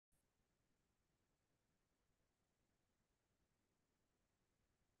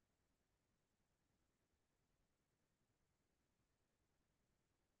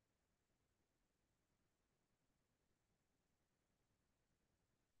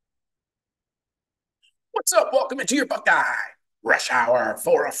What's up? Welcome into your Buckeye Rush Hour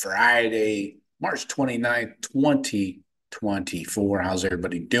for a Friday, March 29th, 2024. How's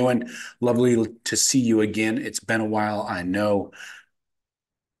everybody doing? Lovely to see you again. It's been a while, I know.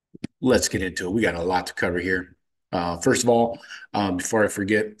 Let's get into it. We got a lot to cover here. First of all, before I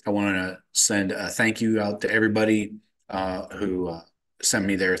forget, I want to send a thank you out to everybody who sent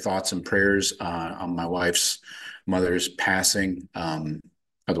me their thoughts and prayers on my wife's mother's passing,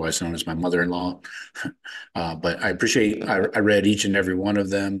 otherwise known as my mother-in-law. But I appreciate, I read each and every one of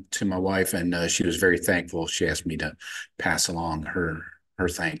them to my wife, and she was very thankful. She asked me to pass along her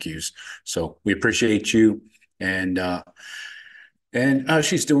thank yous. So we appreciate you. And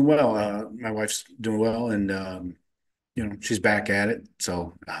she's doing well. My wife's doing well, and she's back at it.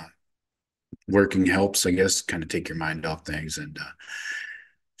 So working helps, I guess, kind of take your mind off things, and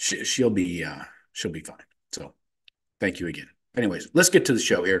she'll be fine. So thank you again. Anyways, let's get to the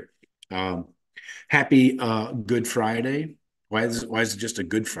show here. Happy Good Friday. Why is it just a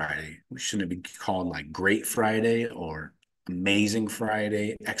Good Friday? Shouldn't it be called like Great Friday or Amazing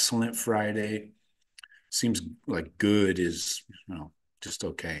Friday, Excellent Friday? Seems like good is just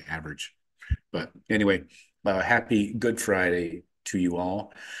okay, average. But anyway, happy Good Friday to you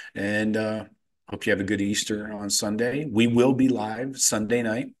all, and hope you have a good Easter on Sunday. We will be live Sunday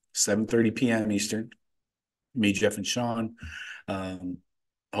night, 7:30 p.m. Eastern. Me, Jeff, and Sean.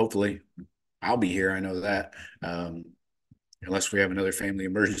 Hopefully, I'll be here. I know that. Unless we have another family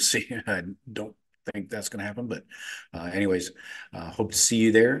emergency, I don't think that's going to happen. But anyways, hope to see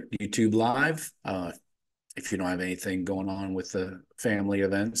you there. YouTube Live. If you don't have anything going on with the family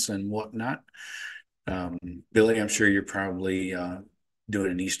events and whatnot. Billy, I'm sure you're probably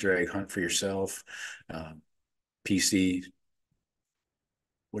doing an Easter egg hunt for yourself. PC,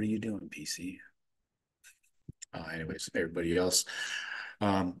 what are you doing, PC? Anyways, everybody else,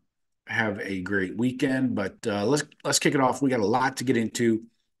 have a great weekend. But let's kick it off. We got a lot to get into.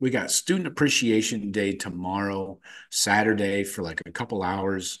 We got Student Appreciation Day tomorrow, Saturday, for like a couple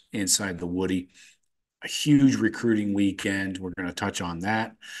hours inside the Woody. A huge recruiting weekend. We're going to touch on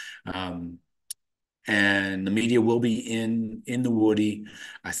that. And the media will be in the Woody.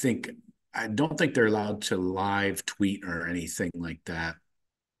 I don't think they're allowed to live tweet or anything like that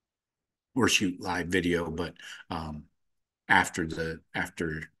or shoot live video, but after the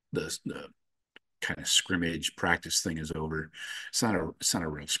kind of scrimmage practice thing is over, it's not a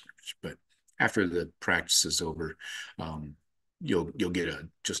real scrimmage, but after the practice is over, you'll get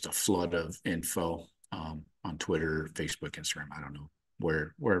just a flood of info on Twitter, Facebook, Instagram. I don't know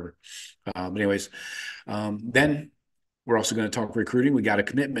wherever. But anyways, then we're also going to talk recruiting. We got a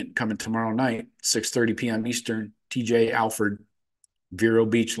commitment coming tomorrow night, 6:30 p.m. Eastern. TJ Alford, Vero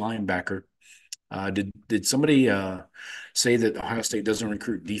Beach linebacker. Did somebody say that Ohio State doesn't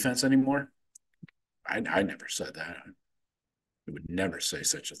recruit defense anymore? I never said that. I would never say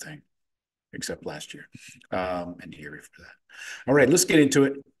such a thing, except last year and the year before that. All right, let's get into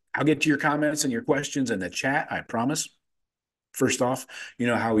it. I'll get to your comments and your questions in the chat, I promise. First off, you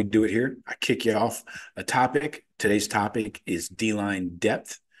know how we do it here. I kick you off a topic. Today's topic is D-line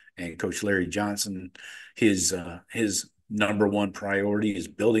depth, and Coach Larry Johnson, his number one priority is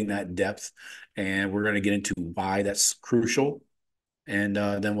building that depth, and we're going to get into why that's crucial, and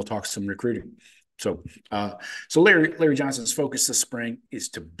then we'll talk some recruiting. So Larry Johnson's focus this spring is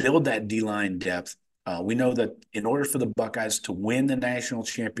to build that D-line depth. We know that in order for the Buckeyes to win the national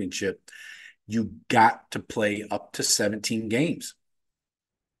championship, you got to play up to 17 games.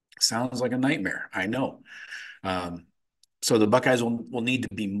 Sounds like a nightmare, I know. So the Buckeyes will need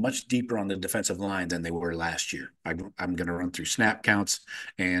to be much deeper on the defensive line than they were last year. I'm going to run through snap counts,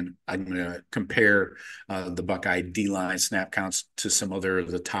 and I'm going to compare the Buckeye D-line snap counts to some other of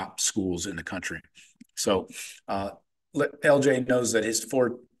the top schools in the country. So LJ knows that his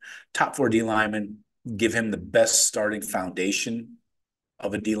top four D linemen give him the best starting foundation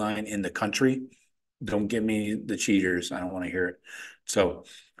of a D-line in the country. Don't give me the cheaters. I don't want to hear it. So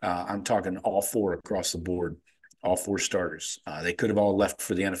I'm talking all four across the board, all four starters. They could have all left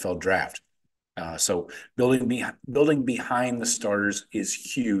for the NFL draft. So building behind the starters is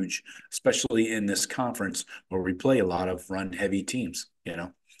huge, especially in this conference where we play a lot of run-heavy teams,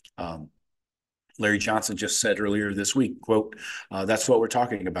 Larry Johnson just said earlier this week, quote, that's what we're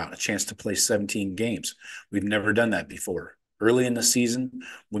talking about, a chance to play 17 games. We've never done that before. Early in the season,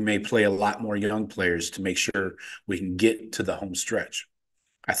 we may play a lot more young players to make sure we can get to the home stretch.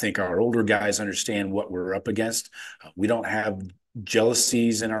 I think our older guys understand what we're up against. We don't have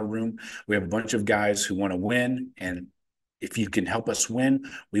jealousies in our room. We have a bunch of guys who want to win, and if you can help us win,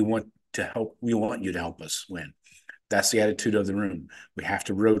 we want you to help us win. That's the attitude of the room. We have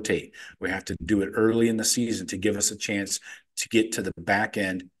to rotate. We have to do it early in the season to give us a chance to get to the back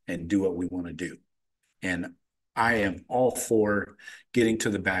end and do what we want to do. And I am all for getting to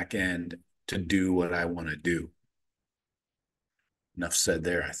the back end to do what I want to do. Enough said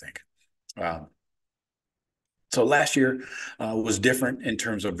there, I think. Um, so last year was different in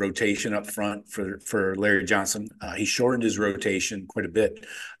terms of rotation up front for Larry Johnson. He shortened his rotation quite a bit.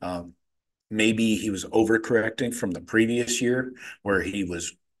 Maybe he was overcorrecting from the previous year where he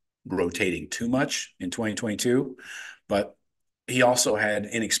was rotating too much in 2022, but he also had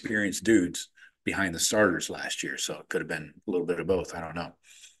inexperienced dudes behind the starters last year, so it could have been a little bit of both. I don't know.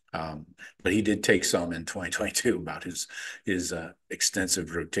 But he did take some in 2022 about his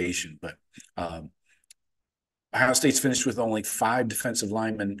extensive rotation. But Ohio State's finished with only 5 defensive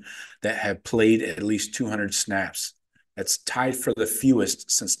linemen that have played at least 200 snaps. That's tied for the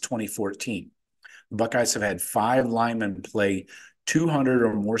fewest since 2014. The Buckeyes have had 5 linemen play 200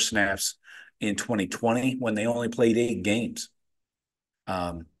 or more snaps in 2020 when they only played 8 games.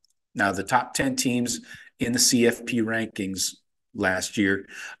 Now, the top 10 teams in the CFP rankings last year,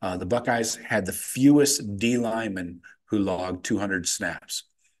 the Buckeyes had the fewest D linemen who logged 200 snaps.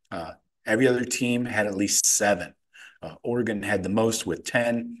 Every other team had at least 7. Oregon had the most with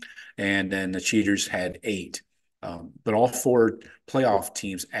 10, and then the Cheaters had 8. But all 4 playoff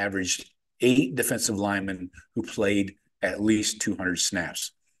teams averaged 8 defensive linemen who played at least 200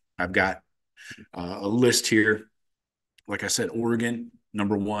 snaps. I've got a list here. Like I said, Oregon,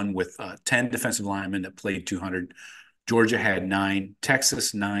 number 1 with 10 defensive linemen that played 200. Georgia had 9,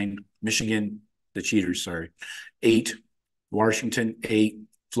 Texas 9, Michigan, the Cheaters, 8, Washington 8,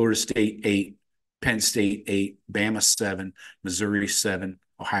 Florida State 8, Penn State 8, Bama 7, Missouri 7,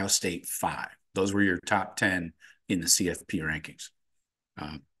 Ohio State 5. Those were your top 10 in the CFP rankings.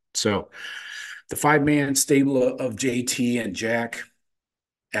 So the 5-man stable of JT and Jack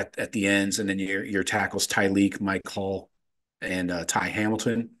at the ends, and then your tackles, Tyleek, Mike Hall, and Ty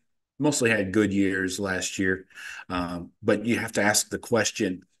Hamilton, mostly had good years last year. But you have to ask the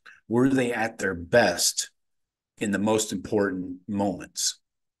question, were they at their best in the most important moments?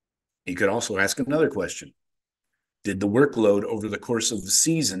 You could also ask another question. Did the workload over the course of the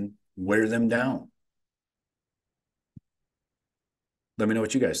season wear them down? Let me know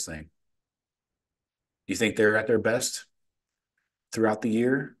what you guys think. You think they're at their best throughout the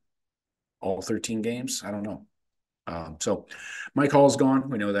year? All 13 games? I don't know. So Mike Hall's gone.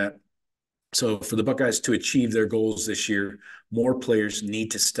 We know that. So for the Buckeyes to achieve their goals this year, more players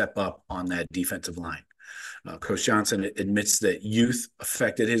need to step up on that defensive line. Coach Johnson admits that youth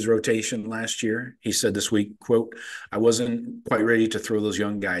affected his rotation last year. He said this week, quote, "I wasn't quite ready to throw those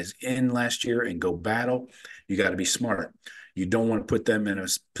young guys in last year and go battle. You got to be smart. You don't want to put them in a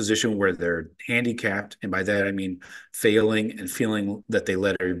position where they're handicapped. And by that, I mean failing and feeling that they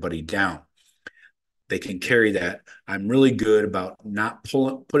let everybody down. They can carry that. I'm really good about not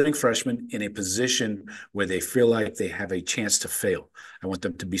putting freshmen in a position where they feel like they have a chance to fail. I want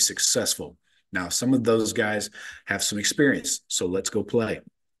them to be successful. Now, some of those guys have some experience, so let's go play.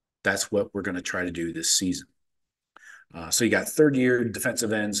 That's what we're going to try to do this season." So you got third-year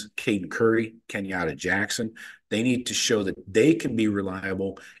defensive ends, Caden Curry, Kenyatta Jackson. They need to show that they can be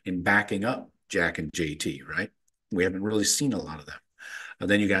reliable in backing up Jack and JT, right? We haven't really seen a lot of them.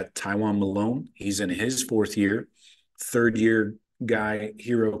 Then you got Taiwan Malone. He's in his 4th year. Third-year guy,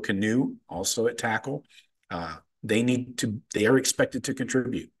 Hero Canoe, also at tackle. They are expected to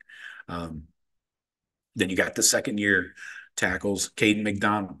contribute. Then you got the second-year tackles, Caden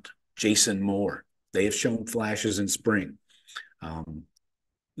McDonald, Jason Moore. They have shown flashes in spring.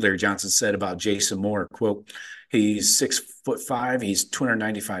 Larry Johnson said about Jason Moore, quote, "He's 6'5", he's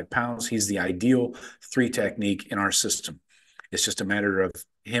 295 pounds. He's the ideal 3 technique in our system. It's just a matter of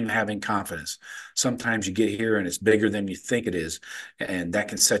him having confidence. Sometimes you get here and it's bigger than you think it is, and that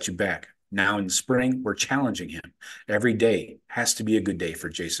can set you back. Now in the spring, we're challenging him. Every day has to be a good day for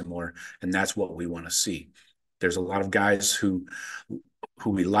Jason Moore, and that's what we want to see. There's a lot of guys who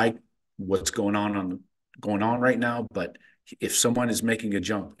we like what's going on right now, but if someone is making a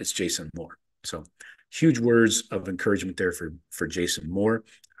jump, it's Jason Moore. So huge words of encouragement there for Jason Moore.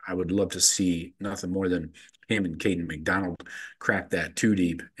 I would love to see nothing more than him and Caden McDonald crack that 2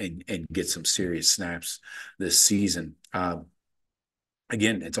 deep and get some serious snaps this season.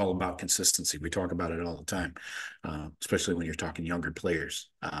 Again, it's all about consistency. We talk about it all the time, especially when you're talking younger players.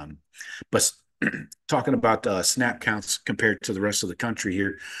 But talking about snap counts compared to the rest of the country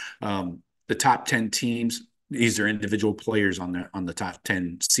here, the top 10 teams, these are individual players on the top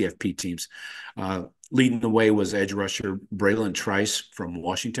 10 CFP teams. Leading the way was edge rusher Braylon Trice from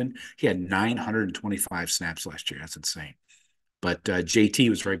Washington. He had 925 snaps last year. That's insane. But JT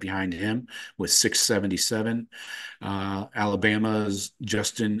was right behind him with 677. Alabama's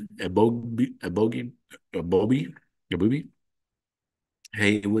Justin Ebobi.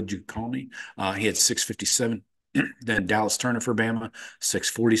 Hey, would you call me? He had 657. Then Dallas Turner for Bama,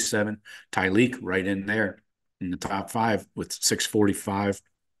 647. Tyleek right in there in the top five with 645.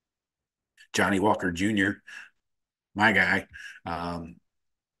 Johnny Walker Jr., my guy,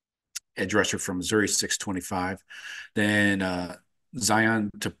 edge rusher from Missouri, 625. Then Zion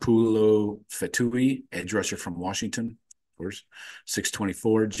Tapulo Fetui, edge rusher from Washington, of course,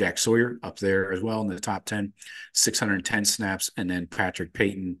 624. Jack Sawyer up there as well in the top 10, 610 snaps. And then Patrick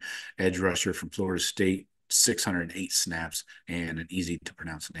Payton, edge rusher from Florida State, 608 snaps and an easy to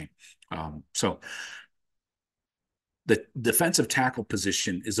pronounce name. So the defensive tackle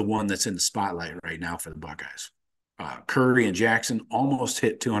position is the one that's in the spotlight right now for the Buckeyes. Curry and Jackson almost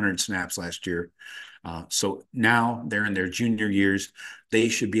hit 200 snaps last year. So now they're in their junior years. They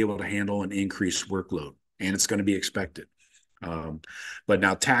should be able to handle an increased workload, and it's going to be expected. But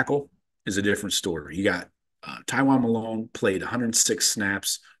now tackle is a different story. You got Tywone Malone played 106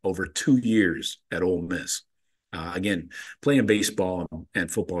 snaps over 2 years at Ole Miss. Again, playing baseball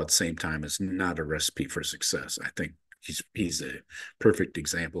and football at the same time is not a recipe for success. I think he's a perfect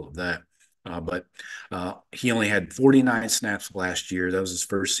example of that. But he only had 49 snaps last year. That was his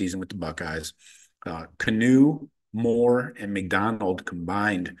first season with the Buckeyes. Canoe, Moore, and McDonald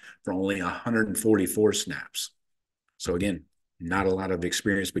combined for only 144 snaps. So again, not a lot of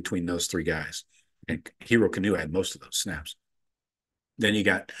experience between those three guys. And Hero Canoe had most of those snaps. Then you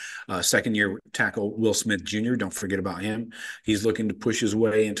got second-year tackle Will Smith Jr. Don't forget about him. He's looking to push his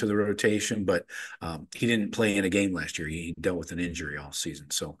way into the rotation, but he didn't play in a game last year. He dealt with an injury all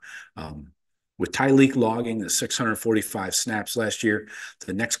season. So with Tyleek logging the 645 snaps last year,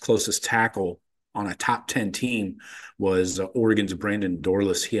 the next closest tackle on a top 10 team was Oregon's Brandon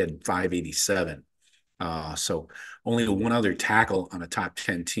Dorlus. He had 587. So only one other tackle on a top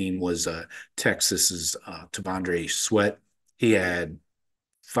 10 team was Texas's Tavondre Sweat. He had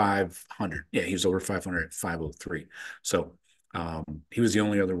 500. Yeah, he was over 500 at 503. So he was the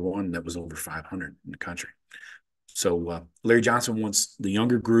only other one that was over 500 in the country. So Larry Johnson wants the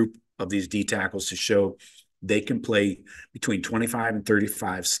younger group of these D tackles to show they can play between 25 and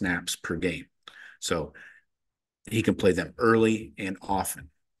 35 snaps per game. So he can play them early and often.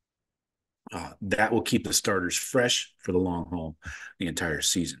 That will keep the starters fresh for the long haul the entire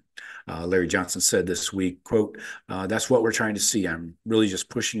season. Larry Johnson said this week, quote, that's what we're trying to see. I'm really just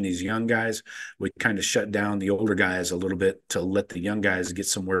pushing these young guys. We kind of shut down the older guys a little bit to let the young guys get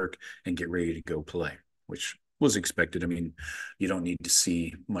some work and get ready to go play, which was expected. I mean, you don't need to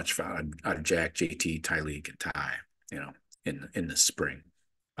see much out of Jack, JT, Tyleek, and Ty, in the spring.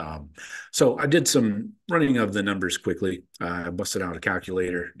 So I did some running of the numbers quickly. I busted out a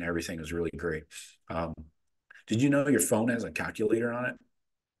calculator and everything was really great. Did you know your phone has a calculator on it?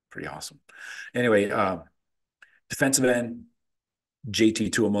 Pretty awesome. Anyway, defensive end,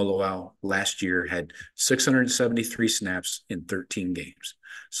 JT Tuimoloau last year had 673 snaps in 13 games.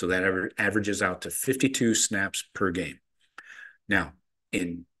 So that averages out to 52 snaps per game. Now,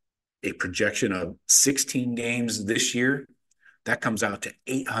 in a projection of 16 games this year, that comes out to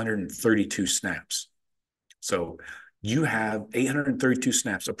 832 snaps. So you have 832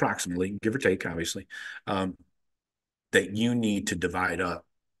 snaps approximately, give or take, obviously, that you need to divide up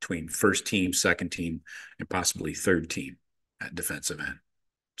between first team, second team, and possibly third team at defensive end.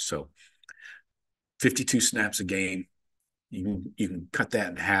 So 52 snaps a game, you can cut that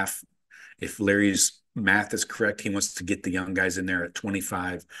in half. If Larry's math is correct, he wants to get the young guys in there at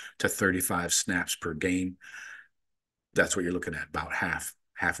 25 to 35 snaps per game. That's what you're looking at, about half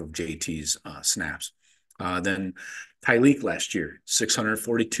of JT's snaps. Then Tyleek last year,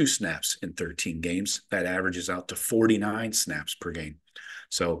 642 snaps in 13 games. That averages out to 49 snaps per game.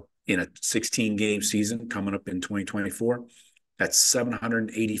 So in a 16-game season coming up in 2024, that's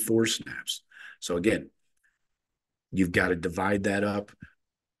 784 snaps. So again, you've got to divide that up.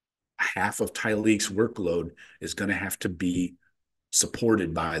 Half of Tyleek's workload is going to have to be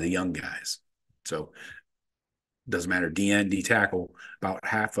supported by the young guys. So doesn't matter, DN, D tackle, about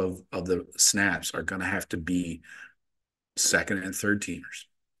half of the snaps are going to have to be second and third teamers.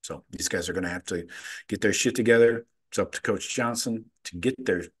 So these guys are going to have to get their shit together. It's up to Coach Johnson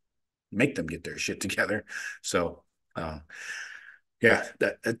to make them get their shit together. So, yeah,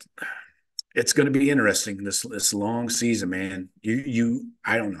 it's going to be interesting this long season, man.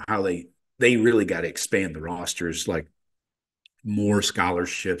 I don't know how they they really got to expand the rosters, like more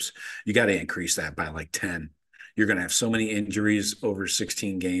scholarships. You got to increase that by like 10. You're going to have so many injuries over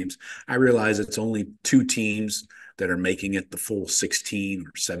 16 games. I realize it's only two teams that are making it the full 16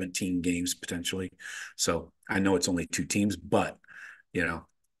 or 17 games potentially. So I know it's only two teams, but you know,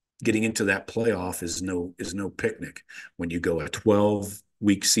 getting into that playoff is no picnic when you go a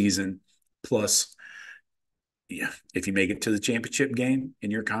 12-week season plus, yeah, if you make it to the championship game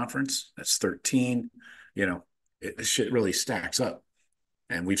in your conference, that's 13. You know, shit really stacks up.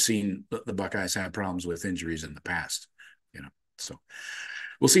 And we've seen the Buckeyes have problems with injuries in the past, you know. So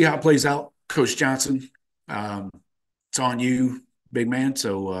we'll see how it plays out. Coach Johnson, um, it's on you, big man.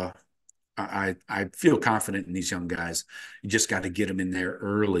 So I feel confident in these young guys. You just got to get them in there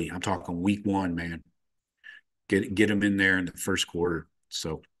early. I'm talking week one, man. Get them in there in the first quarter.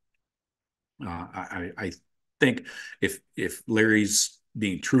 So I think if Larry's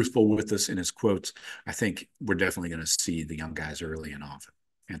being truthful with us in his quotes, I think we're definitely going to see the young guys early and often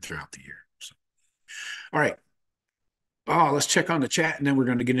and throughout the year. So, all right. Oh, let's check on the chat, and then we're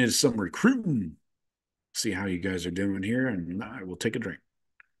going to get into some recruiting. See how you guys are doing here, and I will take a drink.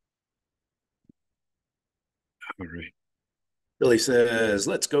 All right. Billy says,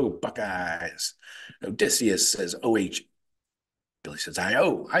 "Let's go Buckeyes." Odysseus says, "OH." Billy says,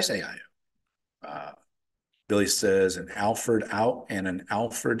 "I-O." I say I-O. Billy says, "An Alfred out and an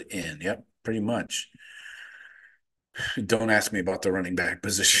Alfred in." Yep, pretty much. Don't ask me about the running back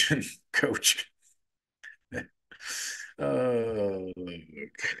position, coach. uh,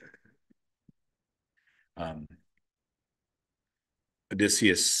 um,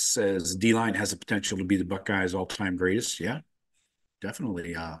 Odysseus says, "D-line has the potential to be the Buckeyes' all-time greatest." Yeah,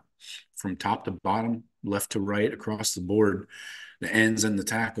 definitely. From top to bottom, left to right, across the board, the ends and the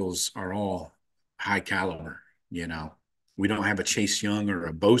tackles are all high caliber. You know, we don't have a Chase Young or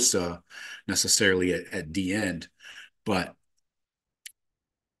a Bosa necessarily at D end, but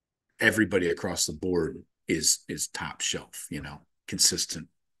everybody across the board is top shelf. You know, consistent.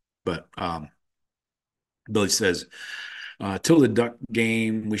 But Billy says, till the Duck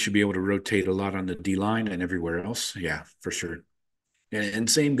game, we should be able to rotate a lot on the D line and everywhere else. Yeah, for sure. And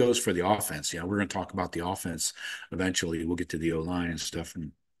same goes for the offense. You know, we're going to talk about the offense eventually. We'll get to the O line and stuff.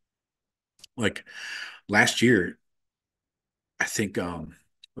 And like last year, I think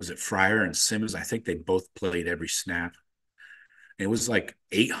was it Fryer and Simmons? I think they both played every snap. It was like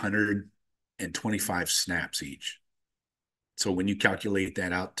 825 snaps each. So when you calculate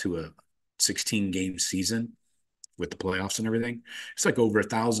that out to a 16 game season with the playoffs and everything, it's like over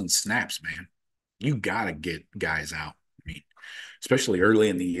 1,000 snaps, man. You gotta get guys out. I mean, especially early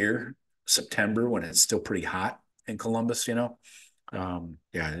in the year, September when it's still pretty hot in Columbus, you know.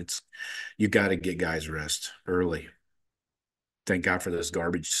 Yeah, it's you got to get guys rest early. Thank God for this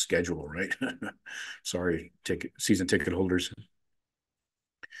garbage schedule, right? Sorry, season ticket holders.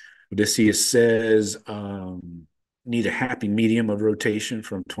 Odysseus says, need a happy medium of rotation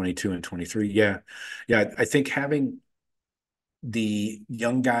from 22 and 23. Yeah. Yeah. I think having the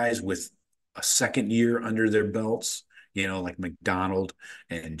young guys with a second year under their belts, you know, like McDonald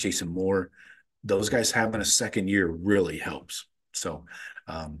and Jason Moore, those guys having a second year really helps. So,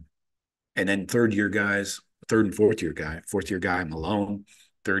 and then third year guys, third and fourth year guy Malone,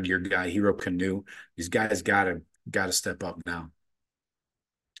 third year guy Hero Canoe. These guys gotta step up now.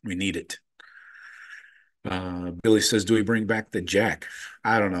 We need it. Billy says, "Do we bring back the Jack?"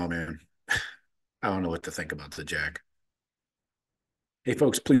 I don't know, man. I don't know what to think about the Jack. Hey,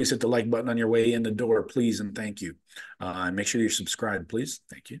 folks, please hit the like button on your way in the door, please, and thank you. And make sure you're subscribed, please.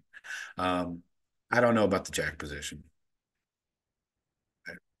 Thank you. Um, I don't know about the Jack position.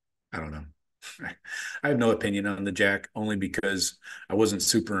 I don't know. I have no opinion on the Jack, only because I wasn't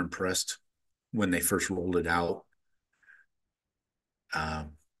super impressed when they first rolled it out.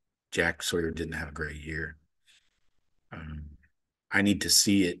 Um, Jack Sawyer didn't have a great year. Um, I need to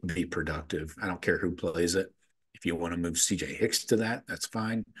see it be productive. I don't care who plays it. If you want to move CJ Hicks to that, that's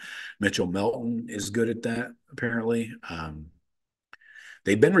fine. Mitchell Melton is good at that, apparently.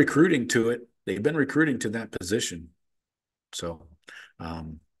 They've been recruiting to it. They've been recruiting to that position. So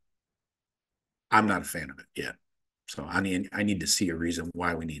um, I'm not a fan of it yet. So I need to see a reason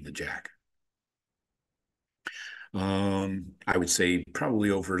why we need the Jack. I would say probably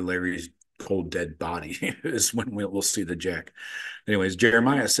over Larry's cold dead body is when we'll see the Jack. Anyways,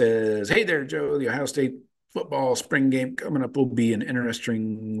 Jeremiah says, "Hey there, Joe. The Ohio State football spring game coming up will be an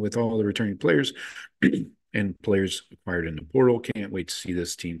interesting with all the returning players and players acquired in the portal. Can't wait to see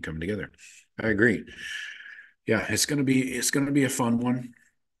this team come together." I agree. Yeah, it's gonna be a fun one.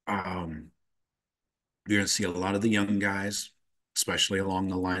 You're gonna see a lot of the young guys. especially along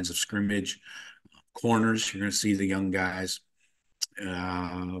the lines of scrimmage. Corners, you're going to see the young guys.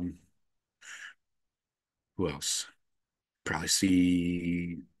 Who else? Probably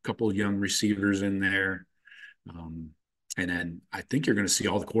see a couple of young receivers in there. Um, and then I think you're going to see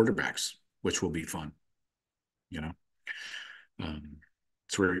all the quarterbacks, which will be fun, you know. Um,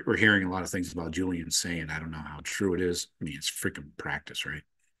 so we're hearing a lot of things about Julian saying, I don't know how true it is. I mean, it's freaking practice, right?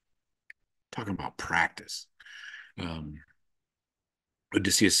 Talking about practice. Um,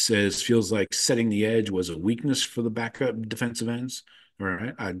 Odysseus says, feels like setting the edge was a weakness for the backup defensive ends. All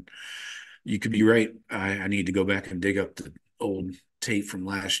right. You could be right. I need to go back and dig up the old tape from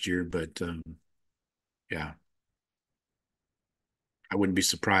last year, but yeah, I wouldn't be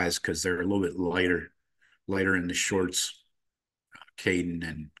surprised because they're a little bit lighter in the shorts, Caden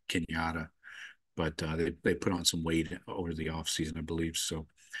and Kenyatta, but they put on some weight over the offseason, I believe. So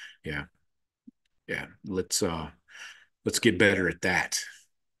yeah, yeah, let's get better at that.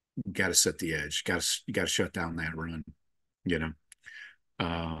 Got to set the edge. You got to shut down that run. You know.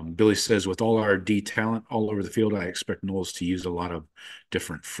 Billy says, with all our D talent all over the field, I expect Knowles to use a lot of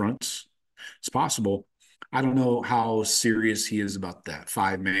different fronts. It's possible. I don't know how serious he is about that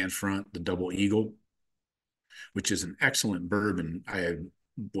 5-man front, the double eagle, which is an excellent bourbon I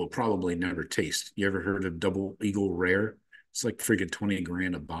will probably never taste. You ever heard of double eagle rare? It's like freaking 20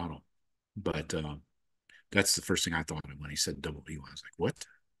 grand a bottle. But that's the first thing I thought of when he said double eagle. I was like, what?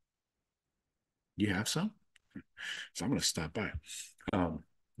 You have some? So I'm going to stop by.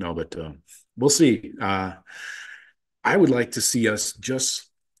 No, but we'll see. I would like to see us just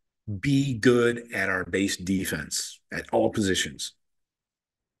be good at our base defense at all positions.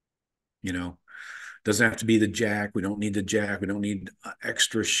 You know, doesn't have to be the jack. We don't need the jack. We don't need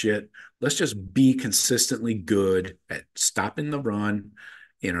extra shit. Let's just be consistently good at stopping the run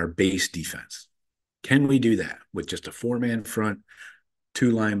in our base defense. Can we do that with just a 4-man front,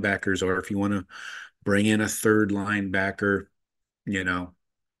 2 linebackers, or if you want to bring in a third linebacker, you know,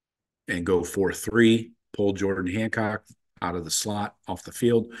 and go 4-3, pull Jordan Hancock out of the slot off the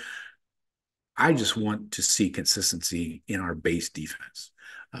field. I just want to see consistency in our base defense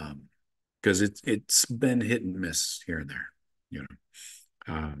because it's been hit and miss here and there, you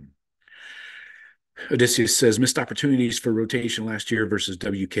know. Odysseus says missed opportunities for rotation last year versus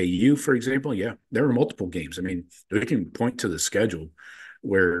WKU, for example. Yeah, there were multiple games. I mean, we can point to the schedule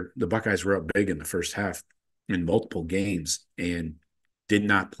where the Buckeyes were up big in the first half in multiple games and did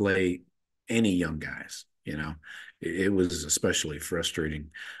not play any young guys. You know, it was especially frustrating.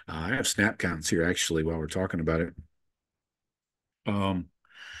 I have snap counts here actually while we're talking about it. Um,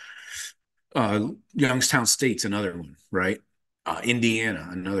 Youngstown State's another one, right? Indiana,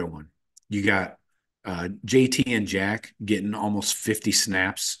 another one. You got JT and Jack getting almost 50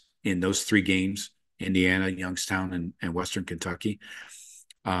 snaps in those 3 games, Indiana, Youngstown, and Western Kentucky.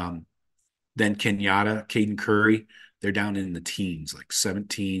 Then Kenyatta, Caden Curry, they're down in the teens, like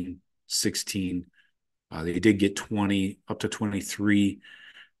 17, 16. They did get 20, up to 23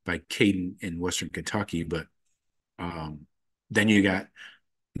 by Caden in Western Kentucky, but then you got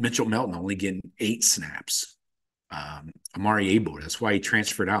Mitchell Melton only getting 8 snaps. Amari Abor, that's why he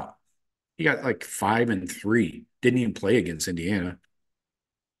transferred out. He got like 5 and 3. Didn't even play against Indiana.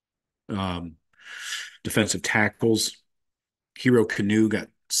 Defensive tackles. Hero Canoe got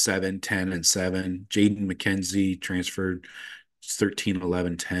 7, 10, and 7. Jaden McKenzie transferred 13,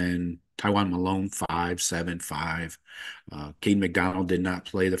 11, 10. Taiwan Malone, 5, 7, 5. Caden McDonald did not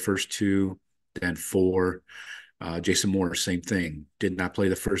play the first 2, then 4. Jason Moore, same thing. Did not play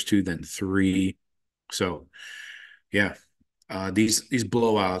the first 2, then 3. So, yeah, these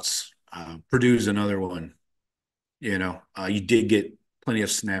blowouts. Purdue's another one. You know, you did get plenty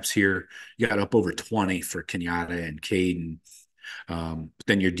of snaps here. You got up over 20 for Kenyatta and Caden. But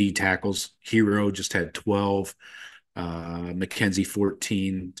then your D tackles, Hero just had 12, McKenzie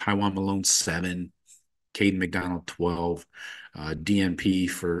 14, Taiwan Malone 7, Caden McDonald 12, DNP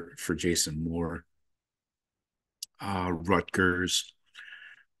for Jason Moore. Rutgers,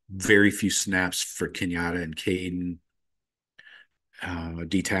 very few snaps for Kenyatta and Caden.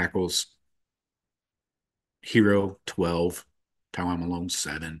 D tackles, Hero 12, Taiwan Malone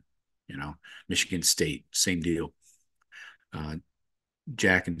 7. You know, Michigan State, same deal.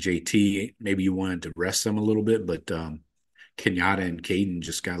 Jack and JT, maybe you wanted to rest them a little bit, but Kenyatta and Caden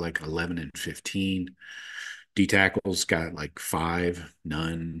just got like 11 and 15. D tackles got like 5,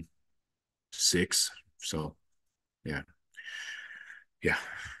 none, 6. So, yeah. Yeah.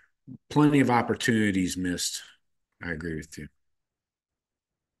 Plenty of opportunities missed. I agree with you.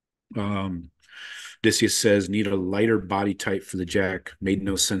 Odysseus says, need a lighter body type for the jack. Made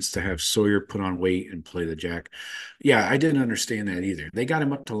no sense to have Sawyer put on weight and play the jack. Yeah, I didn't understand that either. They got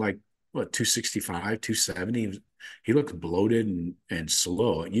him up to like, what, 265, 270. He looked bloated and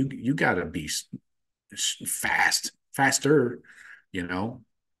slow. You got to be faster, you know.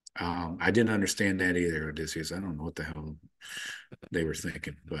 I didn't understand that either, Odysseus. I don't know what the hell they were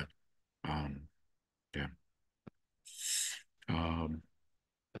thinking, but um, yeah. Um,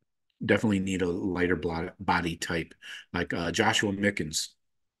 Definitely need a lighter body type, like Joshua Mickens,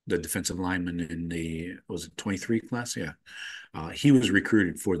 the defensive lineman in the was it 23 class? Yeah, he was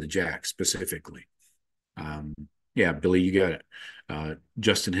recruited for the Jack specifically. Um, yeah, Billy, you got it.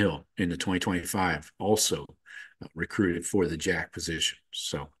 Justin Hill in the 2025 also recruited for the Jack position.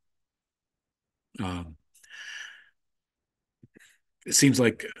 So um, it seems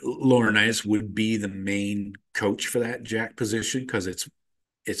like Laurinaitis would be the main coach for that Jack position because it's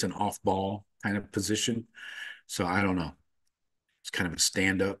an off ball kind of position. So I don't know. It's kind of a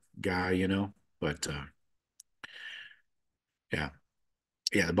stand up guy, you know. But yeah,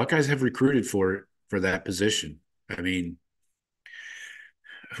 yeah, the Buckeyes have recruited for that position. I mean,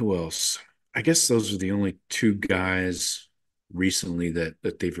 who else? I guess those are the only two guys recently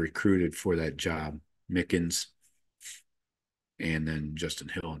that they've recruited for that job. Mickens and then Justin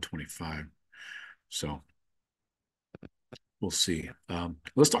Hill in 25. So we'll see.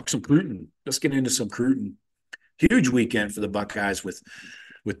 Let's talk some Cruton. Let's get into some Cruton. Huge weekend for the Buckeyes with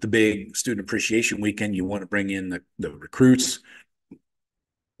the big student appreciation weekend. You want to bring in the recruits,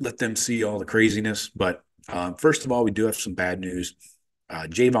 let them see all the craziness. But first of all, we do have some bad news.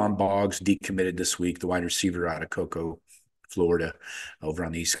 Javon Boggs decommitted this week, the wide receiver out of Cocoa, Florida, over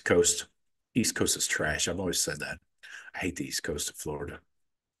on the East Coast. East Coast is trash. I've always said that. I hate the East Coast of Florida.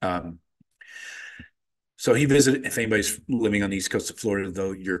 So he visited. If anybody's living on the East Coast of Florida,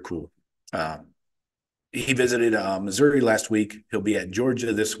 though, you're cool. He visited Missouri last week. He'll be at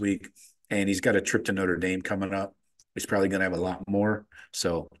Georgia this week, and he's got a trip to Notre Dame coming up. He's probably going to have a lot more.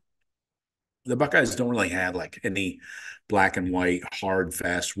 So the Buckeyes don't really have like any black and white, hard,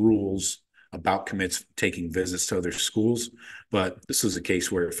 fast rules about commits taking visits to other schools. But this was a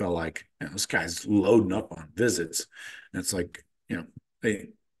case where it felt like this guy's loading up on visits. And it's like, they,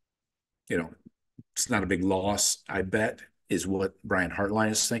 it's not a big loss, I bet, is what Brian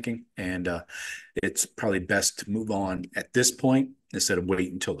Hartline is thinking. And it's probably best to move on at this point instead of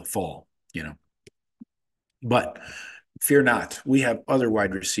wait until the fall. But fear not, we have other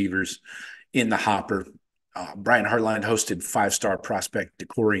wide receivers in the hopper. Brian Hartline hosted five-star prospect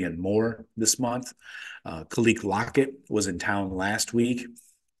DeCorian Moore this month. Khalil Lockett was in town last week.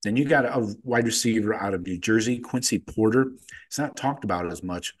 Then you got a wide receiver out of New Jersey, Quincy Porter. It's not talked about as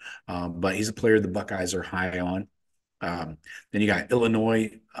much, but he's a player the Buckeyes are high on. Then you got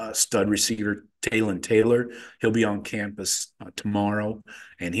Illinois stud receiver Talon Taylor. He'll be on campus tomorrow,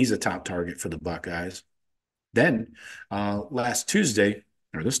 and he's a top target for the Buckeyes. Then last Tuesday,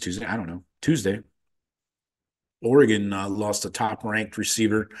 or this Tuesday, I don't know, Tuesday, Oregon lost a top-ranked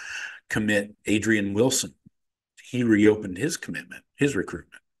receiver commit, Adrian Wilson. He reopened his commitment, his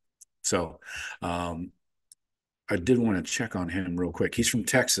recruitment. So I did want to check on him real quick. He's from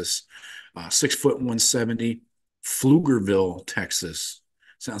Texas, 6 foot 170, Pflugerville, Texas.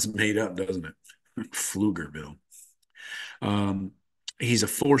 Sounds made up, doesn't it? Pflugerville. He's a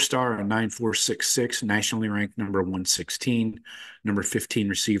 4-star, a 9.466, nationally ranked number 116, number 15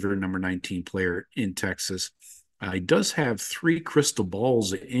 receiver, number 19 player in Texas. He does have 3 crystal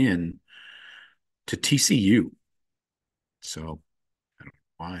balls in to TCU. So I don't know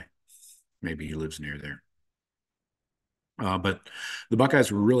why. Maybe he lives near there. But the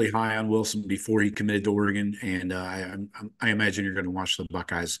Buckeyes were really high on Wilson before he committed to Oregon, and I imagine you're going to watch the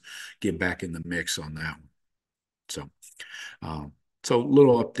Buckeyes get back in the mix on that one. So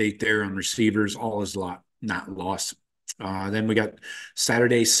little update there on receivers. All is not lost. Then we got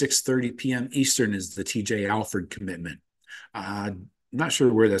Saturday, 6:30 p.m. Eastern is the TJ Alford commitment. Not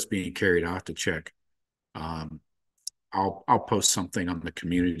sure where that's being carried. I'll have to check. I'll post something on the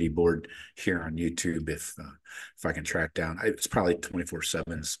community board here on YouTube if I can track down. It's probably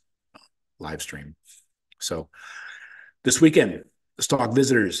 24/7's live stream. So this weekend, the stock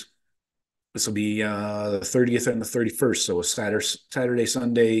visitors. This will be the 30th and the 31st. So a Saturday,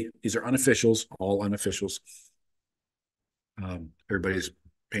 Sunday. These are unofficials, all unofficials. Everybody's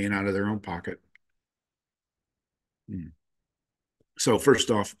paying out of their own pocket. So first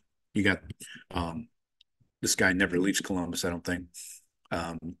off, you got this guy never leaves Columbus, I don't think.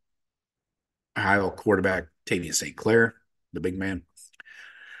 Ohio quarterback Tavian St. Clair, the big man.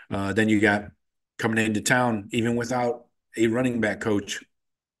 Then you got coming into town, even without a running back coach,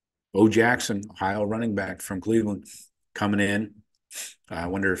 Bo Jackson, Ohio running back from Cleveland, coming in. I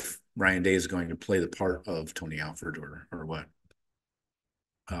wonder if Ryan Day is going to play the part of Tony Alford or what.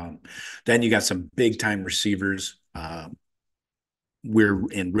 Then you got some big time receivers. We're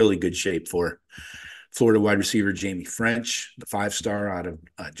in really good shape for Florida wide receiver Jamie French, the 5-star out of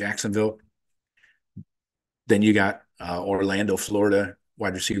Jacksonville. Then you got Orlando, Florida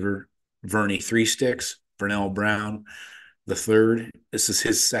wide receiver Verney Three Sticks, Vernell Brown, the third. This is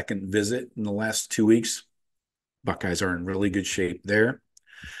his second visit in the last 2 weeks. Buckeyes are in really good shape there.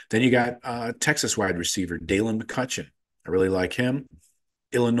 Then you got Texas wide receiver Dalen McCutcheon. I really like him.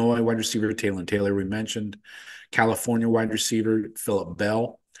 Illinois wide receiver Taylor Taylor, we mentioned. California wide receiver Phillip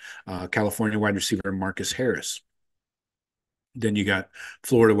Bell. California wide receiver Marcus Harris. Then you got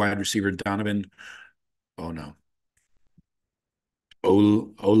Florida wide receiver Donovan. Oh no,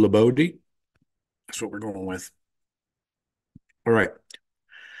 Olabodi. That's what we're going with. All right.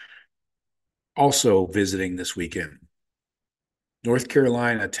 Also visiting this weekend, North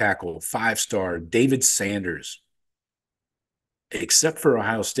Carolina tackle 5-star David Sanders. Except for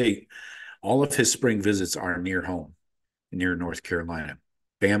Ohio State, all of his spring visits are near home, near North Carolina.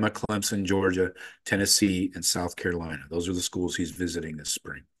 Bama, Clemson, Georgia, Tennessee, and South Carolina. Those are the schools he's visiting this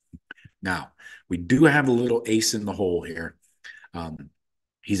spring. Now, we do have a little ace in the hole here.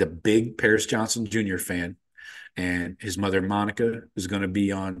 He's a big Paris Johnson Jr. fan, and his mother, Monica, is going to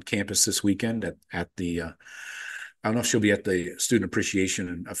be on campus this weekend at the I don't know if she'll be at the student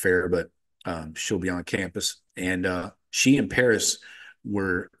appreciation affair, but she'll be on campus. And she and Paris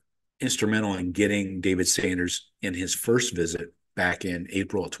were instrumental in getting David Sanders in his first visit back in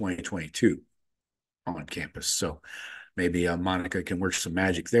April of 2022 on campus. So maybe Monica can work some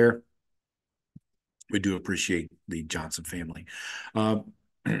magic there. We do appreciate the Johnson family.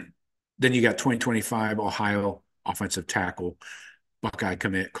 Then you got 2025 Ohio offensive tackle Buckeye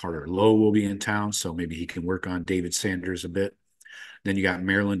commit Carter Lowe will be in town, so maybe he can work on David Sanders a bit. Then you got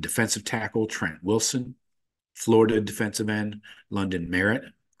Maryland defensive tackle Trent Wilson, Florida defensive end London Merritt,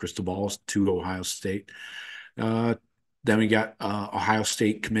 crystal balls to Ohio State. Then we got Ohio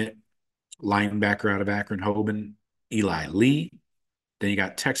State commit linebacker out of Akron Hoban, Eli Lee. Then you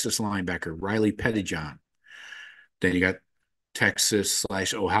got Texas linebacker Riley Pettyjohn. Then you got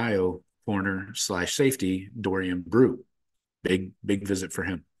Texas/Ohio corner/safety Dorian Brew. Big visit for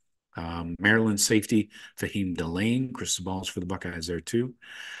him. Maryland safety Fahim Delane, crystal balls for the Buckeyes there too.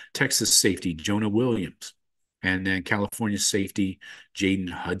 Texas safety Jonah Williams, and then California safety Jaden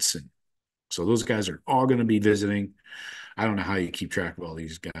Hudson. So those guys are all going to be visiting. I don't know how you keep track of all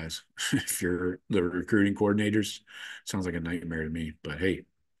these guys. If you're the recruiting coordinators, sounds like a nightmare to me. But hey,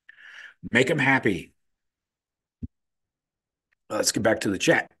 make them happy. Let's get back to the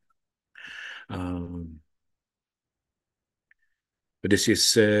chat. Odysseus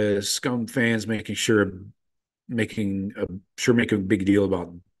says Scum fans making a big deal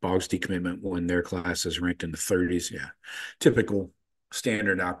about Boggs decommitment when their class is ranked in the 30s. Yeah, typical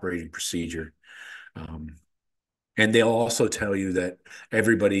standard operating procedure. And they'll also tell you that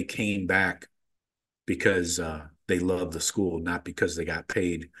everybody came back because they love the school, not because they got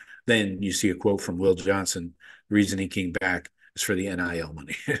paid. Then you see a quote from Will Johnson. The reason he came back is for the NIL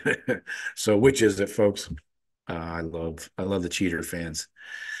money. So which is it, folks? I love the cheater fans.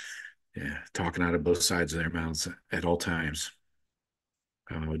 Yeah, talking out of both sides of their mouths at all times.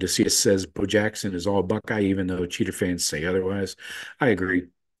 Odysseus says Bo Jackson is all Buckeye, even though cheater fans say otherwise. I agree.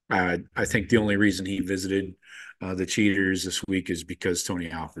 I think the only reason he visited the cheaters this week is because Tony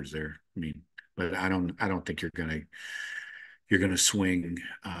Alford's there. I mean, but I don't think you're gonna swing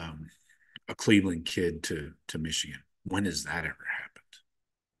a Cleveland kid to Michigan. When has that ever happened?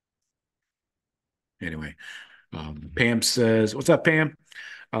 Anyway, Pam says, "What's up, Pam?"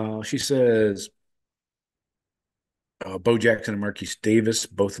 She says, Bo Jackson and Marquise Davis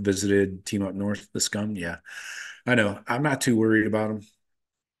both visited Team Up North, the Scum. Yeah, I know. I'm not too worried about them.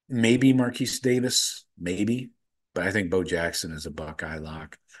 Maybe Marquise Davis, maybe, but I think Bo Jackson is a Buckeye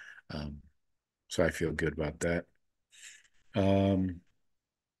lock. So I feel good about that.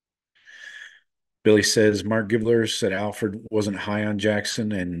 Billy says Mark Gibler said Alford wasn't high on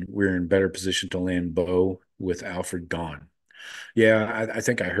Jackson, and we're in better position to land Bo with Alford gone. Yeah, I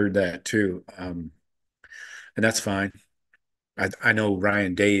think I heard that too. And that's fine. I know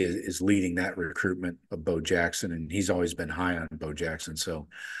Ryan Day is leading that recruitment of Bo Jackson, and he's always been high on Bo Jackson. So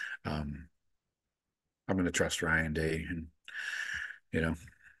I'm going to trust Ryan Day. And, you know,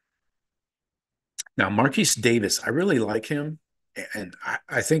 now Marquise Davis, I really like him. And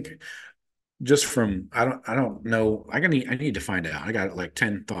I think just from, I don't know. I need to find out. I got like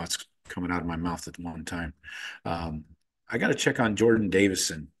 10 thoughts coming out of my mouth at one time. I got to check on Jordan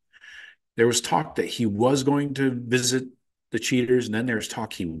Davison. there was talk that he was going to visit the cheaters, and then there's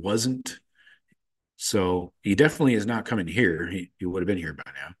talk he wasn't. So he definitely is not coming here. He would have been here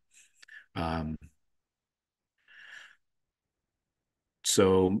by now.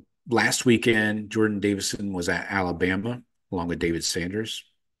 So last weekend, Jordan Davison was at Alabama along with David Sanders.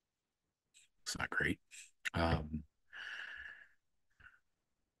 It's not great. Um,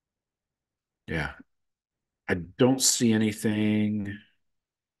 yeah, I don't see anything.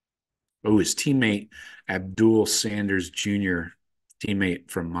 Oh, his teammate Abdul Sanders Jr., teammate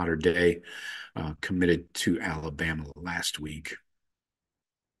from Modern Day, committed to Alabama last week.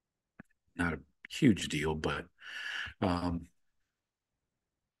 Not a huge deal, but um,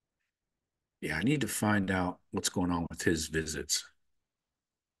 yeah, I need to find out what's going on with his visits.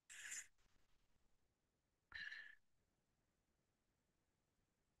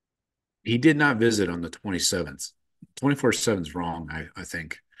 He did not visit on the 27th. 24/7 is wrong, I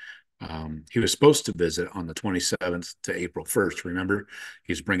think. He was supposed to visit on the 27th to April 1st. Remember,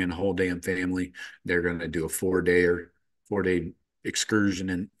 he's bringing the whole damn family. They're going to do a 4-day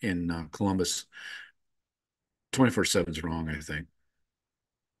excursion in Columbus. 24/7 is wrong, I think.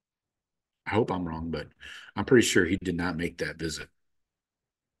 I hope I'm wrong, but I'm pretty sure he did not make that visit.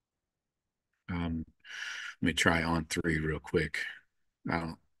 Let me try on three real quick. I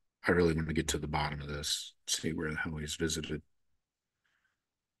don't. I really want to get to the bottom of this. See where the hell he's visited.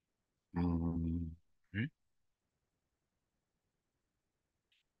 Right.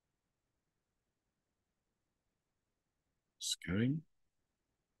 Scouting.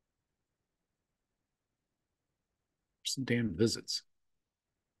 Some damn visits.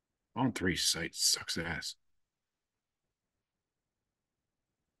 On three sites sucks ass.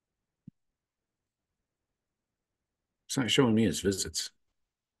 It's not showing me his visits.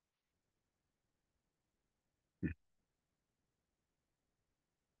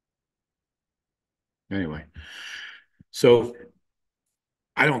 Anyway, so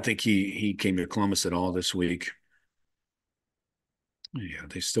I don't think he came to Columbus at all this week. Yeah,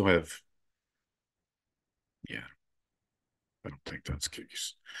 they still have. Yeah, I don't think that's the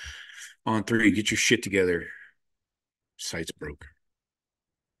case. On three, get your shit together. Site's broke.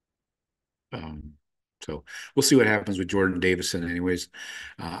 Um, so we'll see what happens with Jordan Davison. Anyways,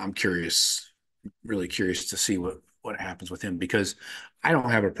 I'm curious, really curious to see what happens with him because I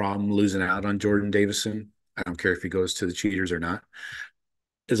don't have a problem losing out on Jordan Davison. I don't care if he goes to the cheaters or not,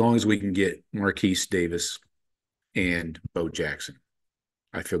 as long as we can get Marquise Davis and Bo Jackson.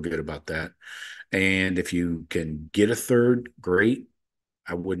 I feel good about that. And if you can get a third, great.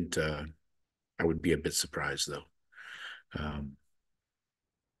 I wouldn't. I would be a bit surprised though. Um,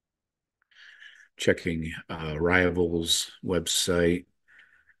 Checking Rivals website,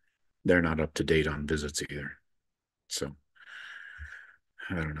 they're not up to date on visits either. So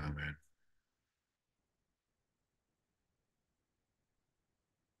I don't know, man.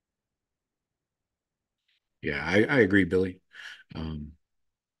 Yeah, I agree, Billy. Um,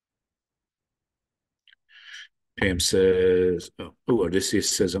 Pam says, oh, Odysseus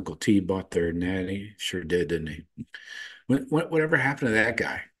says Uncle T bought their natty. Sure did, didn't he? Whatever happened to that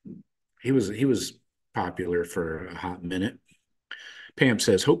guy? He was popular for a hot minute. Pam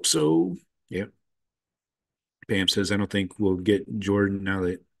says, hope so. Yep. Pam says, I don't think we'll get Jordan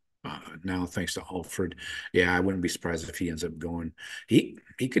now thanks to Alfred. Yeah, I wouldn't be surprised if he ends up going. He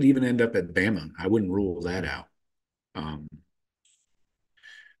could even end up at Bama. I wouldn't rule that out. Um,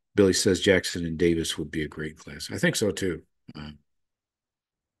 Billy says Jackson and Davis would be a great class. I think so too. Uh,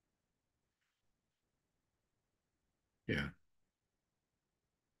 yeah,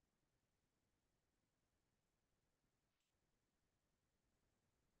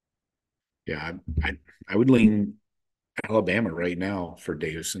 yeah. I would lean Alabama right now for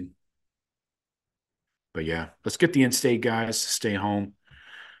Davison. But yeah, let's get the in-state guys to stay home,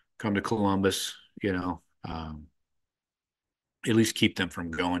 come to Columbus. At least keep them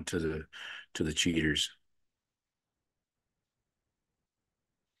from going to the cheaters.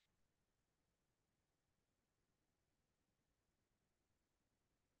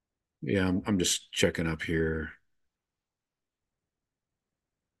 Yeah, I'm just checking up here.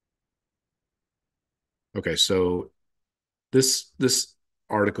 Okay, so this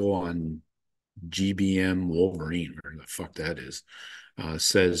article on GBM Wolverine, where the fuck that is,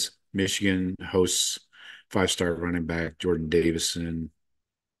 says Michigan hosts five-star running back Jordan Davison.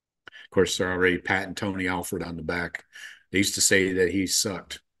 Of course, they're already patting Tony Alford on the back. They used to say that he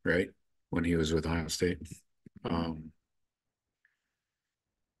sucked, right, when he was with Ohio State. Um,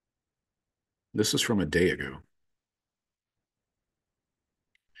 this is from a day ago,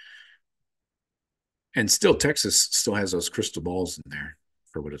 and still Texas still has those crystal balls in there.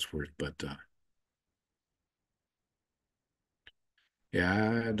 for what it's worth. But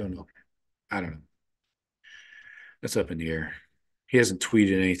yeah, I don't know. I don't know. That's up in the air. He hasn't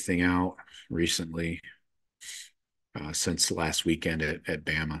tweeted anything out recently since last weekend at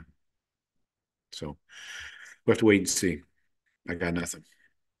Bama. So we'll have to wait and see. I got nothing.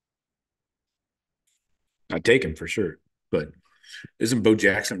 I'd take him for sure. But isn't Bo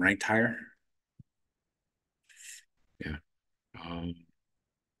Jackson ranked higher? Yeah. Um,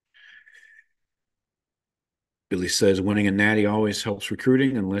 Billy says winning a natty always helps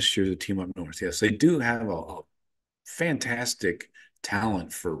recruiting unless you're the team up north. Yes, they do have a fantastic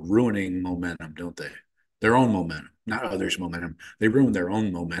talent for ruining momentum, don't they? Their own momentum, not others' momentum. They ruin their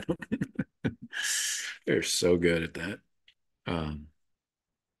own momentum. They're so good at that. Um,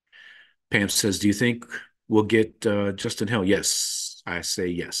 Pam says, "Do you think we'll get Justin Hill?" Yes, I say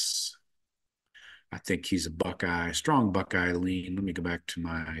yes. I think he's a Buckeye, strong Buckeye lean. Let me go back to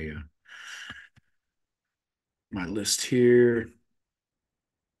my list here.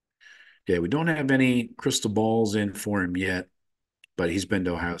 Yeah, we don't have any crystal balls in for him yet, but he's been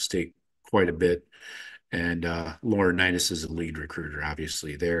to Ohio State quite a bit. And Laurinaitis is a lead recruiter,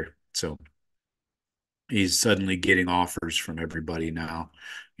 obviously, there. So he's suddenly getting offers from everybody now.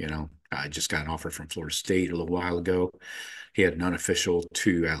 I just got an offer from Florida State a little while ago. He had an unofficial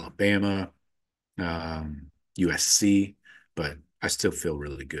to Alabama, USC, but I still feel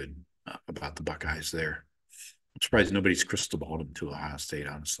really good about the Buckeyes there. I'm surprised nobody's crystal balled him to Ohio State,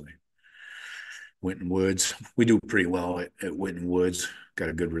 honestly. Winton Woods, we do pretty well at Winton Woods. Got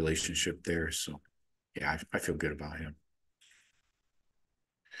a good relationship there, so yeah, I feel good about him.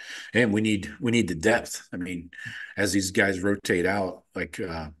 And we need the depth. I mean, as these guys rotate out, like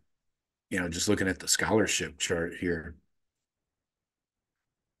just looking at the scholarship chart here,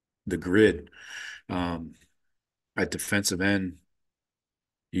 the grid um, at defensive end,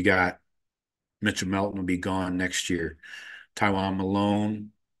 you got Mitchell Melton will be gone next year. Taiwan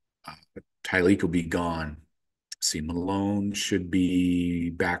Malone, Tyleek will be gone. See, Malone should be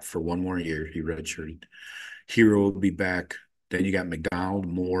back for one more year. He redshirted. Hero will be back. Then you got McDonald,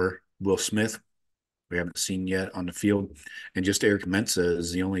 Moore, Will Smith. We haven't seen yet on the field, and just Eric Mensa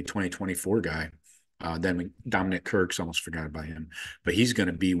is the only 2024 guy. Then Dominic Kirk's almost forgot about him, but he's going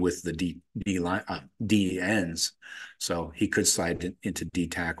to be with the D ends, so he could slide into D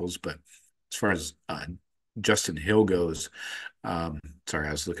tackles. But as far as Justin Hill goes, sorry,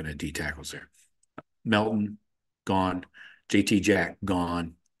 I was looking at D tackles there. Melton gone, JT Jack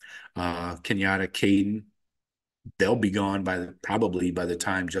gone, Kenyatta Caden, they'll be gone probably by the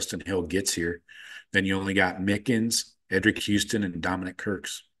time Justin Hill gets here. Then you only got Mickens, Edric Houston, and Dominic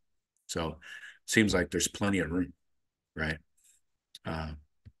Kirks. So seems like there's plenty of room, right? Uh,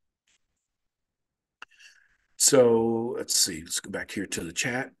 so let's see. Let's go back here to the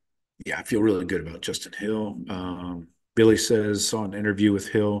chat. Yeah, I feel really good about Justin Hill. Billy says, saw an interview with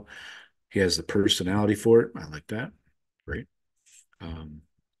Hill. He has the personality for it. I like that. Great. Um,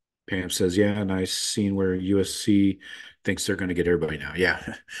 Pam says, yeah, nice scene where USC thinks they're going to get everybody now.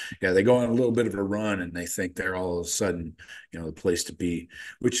 Yeah. Yeah. They go on a little bit of a run and they think they're all of a sudden, the place to be,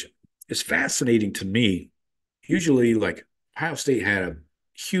 which is fascinating to me. Usually, like Ohio State had a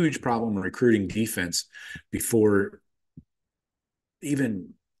huge problem recruiting defense before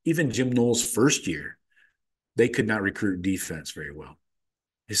even Jim Knowles' first year. They could not recruit defense very well.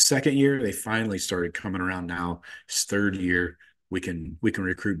 His second year, they finally started coming around now. His third year, we can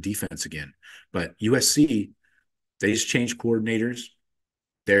recruit defense again. But USC, they just changed coordinators.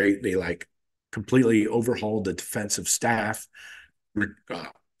 They like completely overhauled the defensive staff.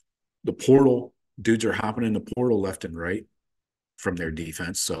 The portal dudes are hopping in the portal left and right from their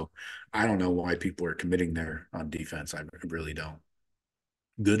defense. So I don't know why people are committing there on defense. I really don't.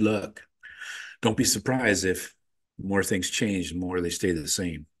 Good luck. Don't be surprised if more things change, more they stay the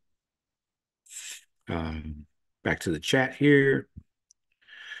same. Um, Back to the chat here.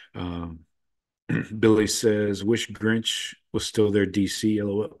 Um, Billy says, wish Grinch was still there, DC.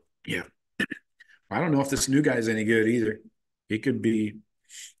 LOL. Yeah. I don't know if this new guy's any good either. He could be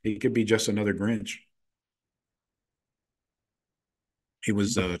just another Grinch. He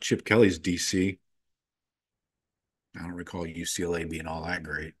was Chip Kelly's DC. I don't recall UCLA being all that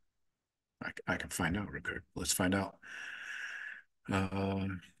great. I can find out real quick. Let's find out. Uh,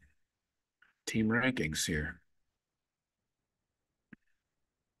 Team rankings here.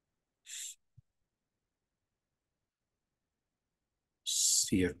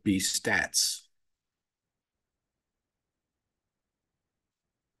 CFB stats.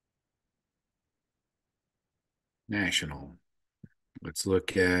 National. Let's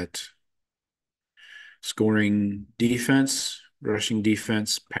look at scoring defense. rushing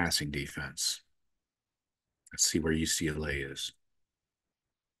defense, passing defense. Let's see where UCLA is.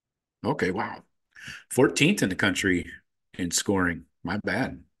 Okay, wow. 14th in the country in scoring. My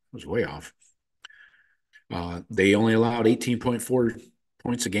bad. I was way off. They only allowed 18.4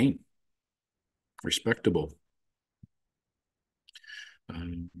 points a game. Respectable.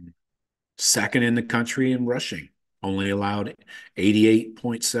 Um, Second in the country in rushing. Only allowed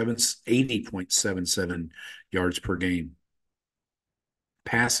 80.77 yards per game.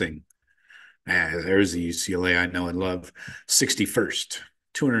 Passing. There's the UCLA I know and love. 61st.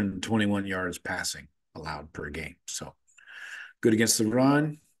 221 yards passing allowed per game. So good against the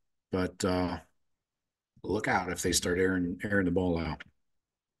run, but look out if they start airing the ball out.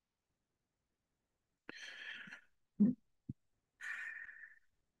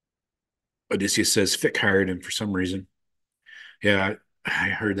 Odysseus says Fick hired him for some reason. Yeah, I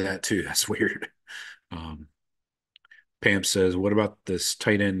heard that too. That's weird. Um, Pam says, "What about this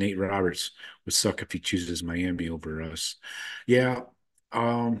tight end Nate Roberts? Would suck if he chooses Miami over us." Yeah,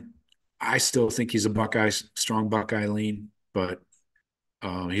 um, I still think he's a Buckeye, strong Buckeye lean, but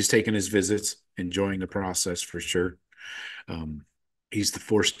he's taking his visits, enjoying the process for sure. Um, he's the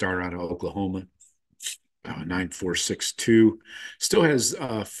 4-star out of Oklahoma, 9462. Still has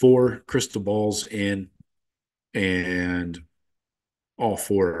 4 crystal balls in, and all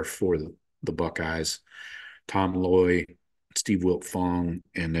 4 are for the Buckeyes. Tom Loy, Steve Wiltfong,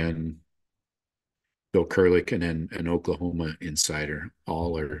 and then Bill Kurlick, and then an Oklahoma insider.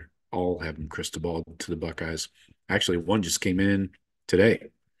 All having crystal ball to the Buckeyes. Actually, one just came in today.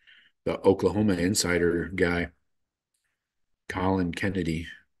 The Oklahoma insider guy, Colin Kennedy,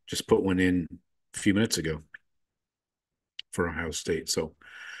 just put one in a few minutes ago for Ohio State. So,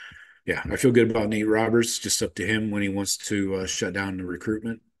 yeah, I feel good about Nate Roberts. Just up to him when he wants to shut down the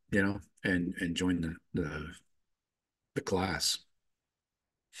recruitment, and join the class.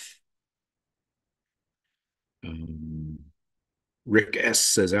 Um, Rick S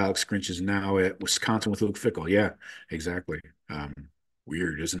says Alex Grinch is now at Wisconsin with Luke Fickle. Yeah, exactly.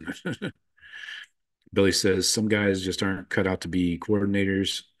 Weird, isn't it? Billy says some guys just aren't cut out to be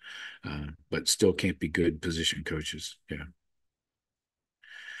coordinators, but still can't be good position coaches. Yeah,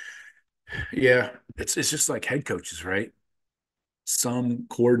 yeah. It's just like head coaches, right? Some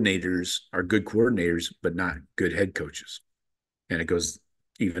coordinators are good coordinators, but not good head coaches, and it goes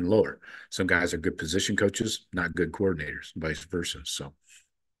even lower. Some guys are good position coaches, not good coordinators, vice versa. So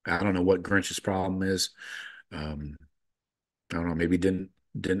I don't know what Grinch's problem is. Um, I don't know. Maybe didn't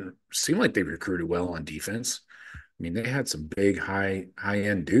seem like they recruited well on defense. I mean, they had some big high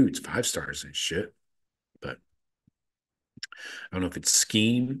end dudes, 5 stars and shit. But I don't know if it's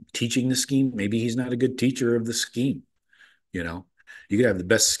scheme, teaching the scheme. Maybe he's not a good teacher of the scheme. You know, you could have the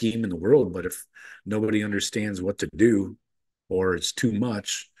best scheme in the world, but if nobody understands what to do, or it's too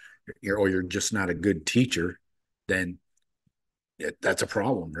much, or you're just not a good teacher, then that's a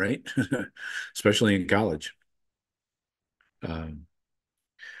problem, right? Especially in college. Um,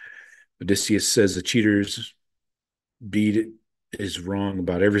 Odysseus says the cheaters beat is wrong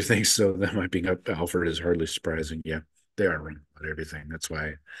about everything, so that might be up Alfred is hardly surprising. Yeah, they are wrong about everything. That's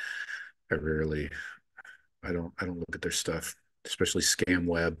why I rarely, I don't look at their stuff, especially Scam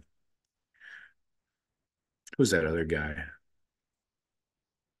Web. Who's that other guy?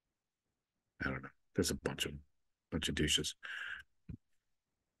 I don't know. There's a bunch of douches.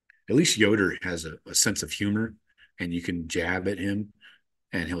 At least Yoder has a sense of humor, and you can jab at him,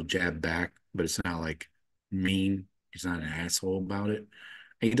 and he'll jab back, but it's not like mean. He's not an asshole about it.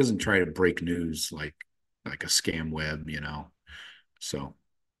 And he doesn't try to break news like a Scam Web. So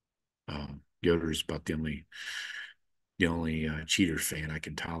Yoder's about the only cheater fan I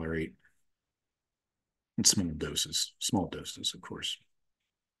can tolerate. In small doses, of course.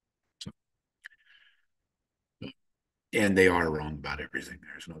 So, and they are wrong about everything.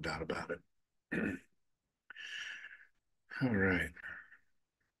 There's no doubt about it. All right,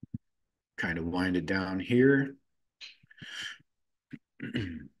 kind of wind it down here.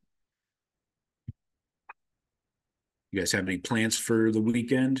 You guys have any plans for the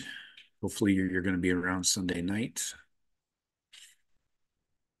weekend? Hopefully, you're going to be around Sunday night.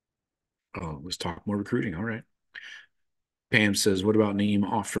 Oh, let's talk more recruiting. All right. Pam says, "What about Neem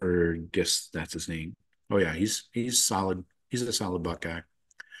Offer?" Guess that's his name. Oh yeah, he's solid. He's a solid Buckeye.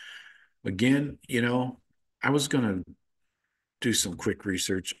 Again, I was gonna do some quick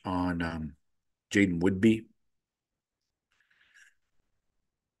research on Jaden Woodby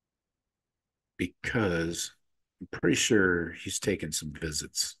because I'm pretty sure he's taken some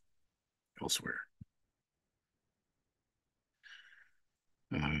visits elsewhere.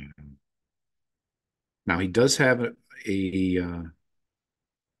 Now he does have a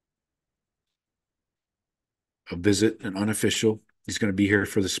visit, an unofficial. He's going to be here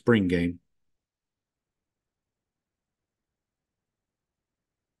for the spring game.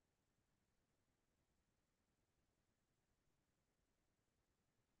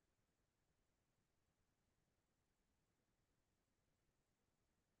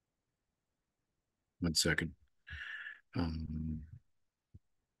 1 second. Um,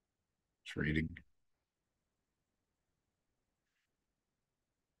 it's reading.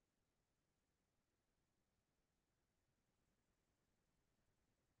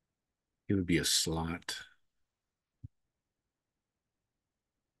 He would be a slot.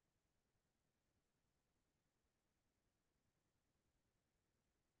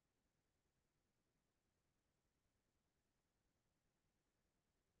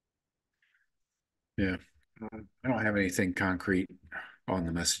 Yeah. I don't have anything concrete on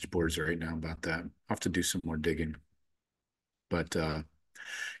the message boards right now about that. I'll have to do some more digging. But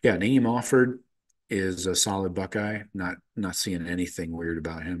yeah, Naeem Offord is a solid Buckeye. Not seeing anything weird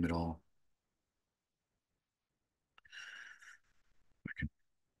about him at all. I can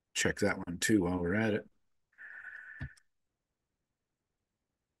check that one too while we're at it.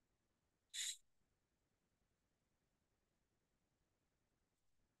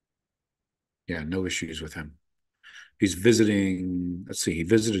 Yeah, no issues with him. He's visiting, let's see, he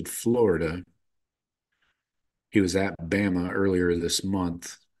visited Florida. He was at Bama earlier this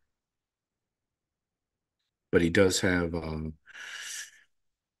month, but he does have a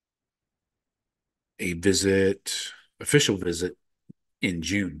visit, official visit in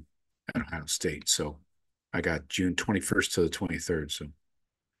June at Ohio State. So I got June 21st to the 23rd. So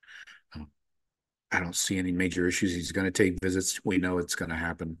uh, I don't see any major issues. He's going to take visits. We know it's going to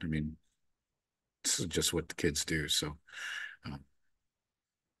happen. I mean, this is just what the kids do. So um,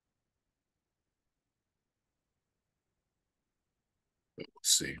 we'll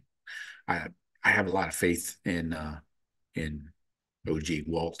see. I I have a lot of faith in OG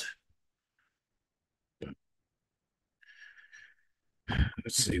Walt. But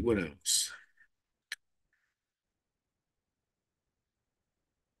let's see what else.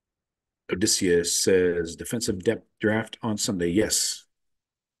 Odysseus says defensive depth draft on Sunday. Yes,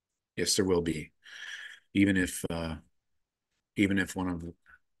 yes, there will be. Even if even if one of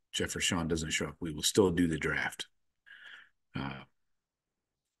Jeff or Sean doesn't show up, we will still do the draft. Uh,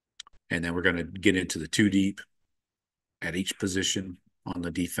 and then we're going to get into the two deep at each position on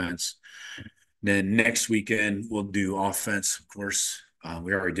the defense. Then next weekend we'll do offense. Of course,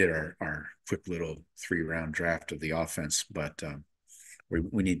 we already did our quick little 3-round draft of the offense, but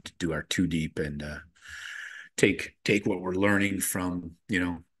we need to do our two deep and take what we're learning from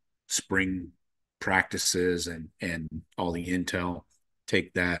spring practices and all the intel.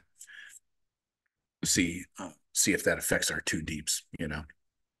 Take that, see if that affects our two deeps.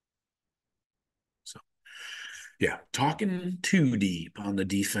 So yeah, talking too deep on the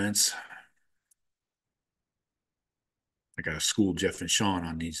defense. I got to school Jeff and Sean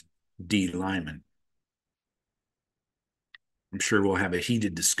on these D linemen. I'm sure we'll have a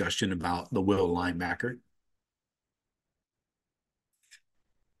heated discussion about the will linebacker.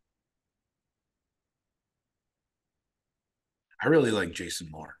 I really like Jason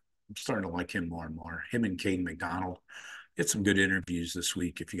Moore. I'm starting to like him more and more. Him and Caden McDonald. Get some good interviews this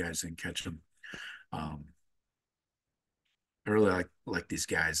week if you guys didn't catch them. Um, I really like these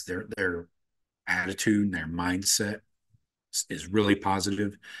guys. Their attitude, their mindset is really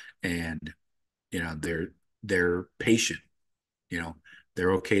positive, and they're patient.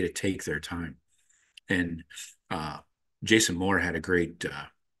 They're okay to take their time. And uh, Jason Moore had a great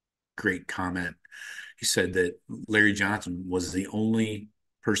comment. He said that Larry Johnson was the only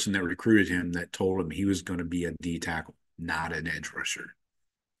person that recruited him that told him he was going to be a D tackle, not an edge rusher.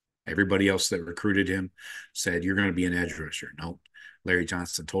 Everybody else that recruited him said, you're going to be an edge rusher. No, Larry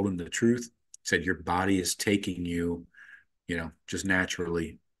Johnson told him the truth, said, your body is taking you, just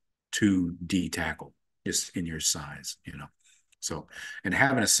naturally to D tackle, just in your size. So, and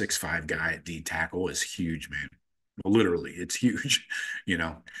having a 6'5" guy at D tackle is huge, man. Literally, it's huge. You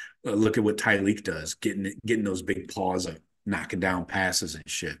know, Look at what Tyleek does, getting those big paws up, knocking down passes and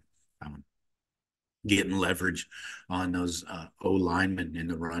shit. Um, Getting leverage on those O linemen in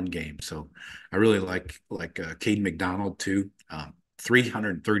the run game. So I really like Caden McDonald too.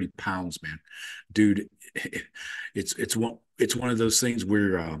 330 pounds, man, dude. It's one of those things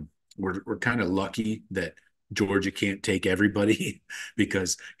where we're kind of lucky that Georgia can't take everybody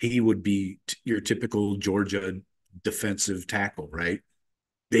because he would be your typical Georgia defensive tackle, right?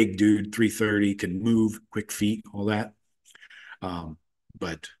 Big dude, 330, can move, quick feet, all that.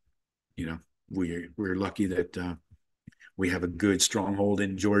 But you know, we're lucky that We have a good stronghold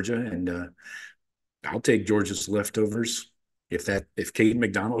in Georgia, and I'll take Georgia's leftovers. If Caden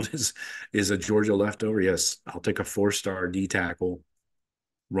McDonald is a Georgia leftover, yes, I'll take a 4-star D tackle,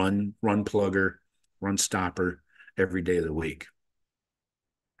 run plugger, run stopper every day of the week.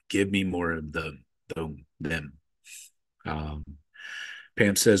 Give me more of them. Um,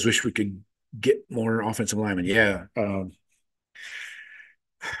 Pam says, wish we could get more offensive linemen. Yeah. I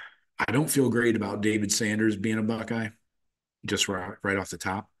don't feel great about David Sanders being a Buckeye, just right off the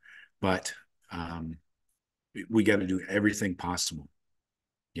top, but um, we got to do everything possible.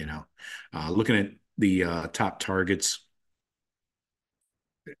 You know, looking at the top targets,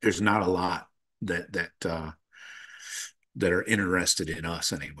 there's not a lot that are interested in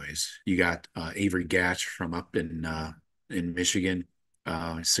us, anyways. You got Avery Gatch from up in Michigan,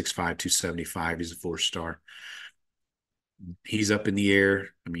 6'5", 275. He's a 4-star. He's up in the air.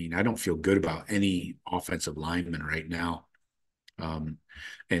 I mean, I don't feel good about any offensive lineman right now.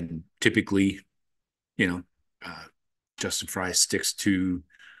 And typically, you know, uh, Justin Fry sticks to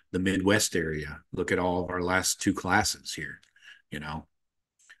the Midwest area. Look at all of our last 2 classes here. You know,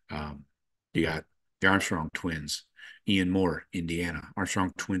 um, you got the Armstrong twins, Ian Moore, Indiana.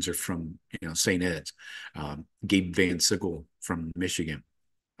 Armstrong twins are from St. Ed's. Gabe Van Sickle from Michigan.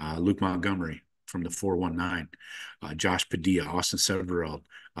 Luke Montgomery from the 419. Josh Padilla, Austin Severeld.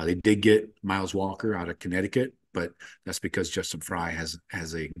 They did get Miles Walker out of Connecticut, but that's because Justin Fry has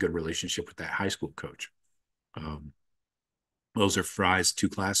a good relationship with that high school coach. Those are Fry's 2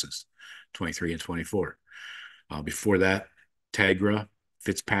 classes, 23 and 24. Before that, Tegra,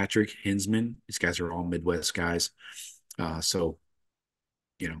 Fitzpatrick, Hinsman. These guys are all Midwest guys. So,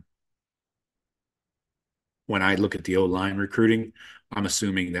 when I look at the O-line recruiting, I'm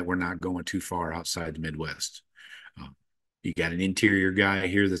assuming that we're not going too far outside the Midwest. You got an interior guy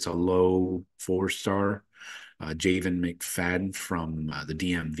here that's a low 4-star, Javen McFadden from the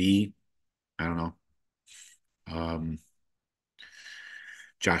DMV. I don't know.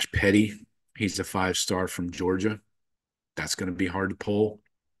 Josh Petty, he's a 5-star from Georgia. That's going to be hard to pull.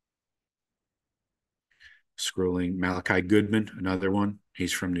 Scrolling, Malachi Goodman, another one.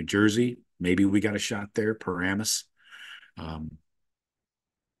 He's from New Jersey. Maybe we got a shot there. Paramus.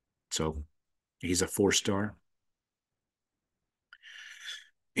 So he's a 4-star.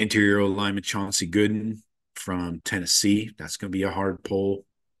 Interior lineman Chauncey Gooden from Tennessee. That's going to be a hard pull.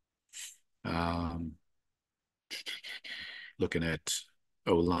 Looking at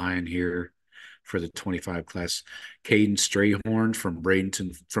O-line here for the 25 class. Caden Strayhorn from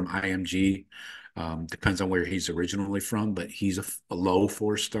Bradenton from IMG. Depends on where he's originally from, but he's a low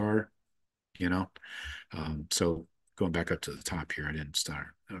 4-star, So going back up to the top here, I didn't start.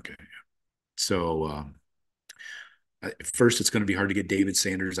 Okay. So first, it's going to be hard to get David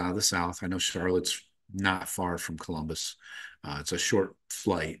Sanders out of the South. I know Charlotte's not far from Columbus. It's a short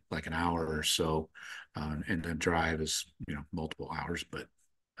flight, like an hour or so, and the drive is multiple hours. But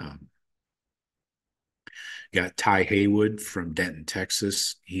got Ty Haywood from Denton,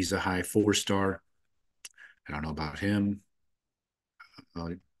 Texas. He's a high 4-star. I don't know about him.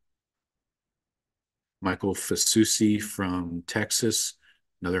 Michael Fasusi from Texas,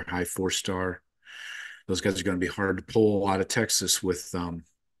 another high 4-star. Those guys are going to be hard to pull out of Texas with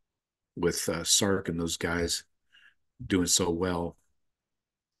Sark and those guys doing so well.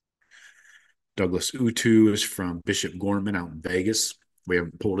 Douglas Utu is from Bishop Gorman out in Vegas. We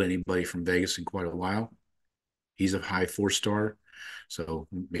haven't pulled anybody from Vegas in quite a while. He's a high 4-star, so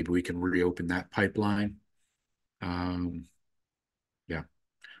maybe we can reopen that pipeline. Yeah,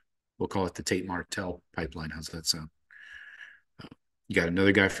 we'll call it the Tate Martell pipeline. How's that sound? You got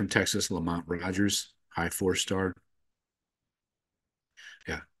another guy from Texas, Lamont Rogers, high 4-star.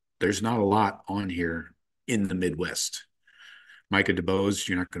 Yeah, there's not a lot on here in the Midwest. Micah DeBose,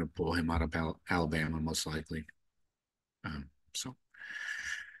 you're not going to pull him out of Alabama, most likely. So,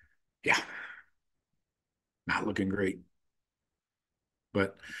 yeah, not looking great.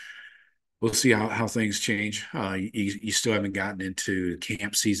 But we'll see how things change. You still haven't gotten into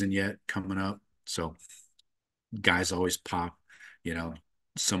camp season yet coming up. So guys always pop,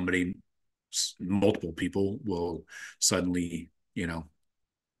 somebody, multiple people will suddenly,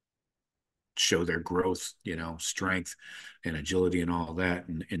 show their growth, strength and agility and all that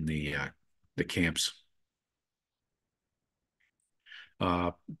in the camps.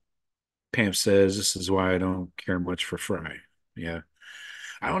 Pam says, this is why I don't care much for Fry. Yeah.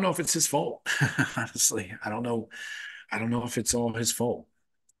 I don't know if it's his fault. Honestly, I don't know. I don't know if it's all his fault.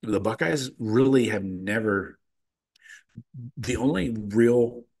 The Buckeyes really have never, the only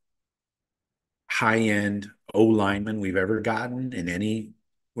real high-end O lineman we've ever gotten in any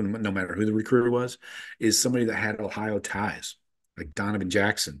when no matter who the recruiter was, is somebody that had Ohio ties, like Donovan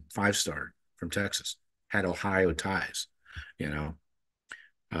Jackson, 5-star from Texas, had Ohio ties. You know,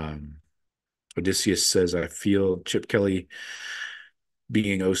 um, Odysseus says, I feel Chip Kelly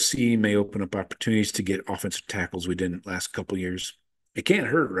being OC may open up opportunities to get offensive tackles we didn't last couple years. It can't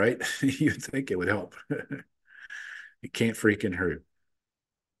hurt, right? You'd think it would help. It can't freaking hurt.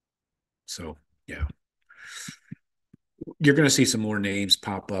 So, yeah, you're going to see some more names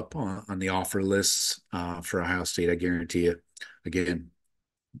pop up on the offer lists for Ohio State. I guarantee you. Again,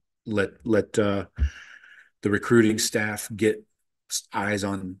 let the recruiting staff get eyes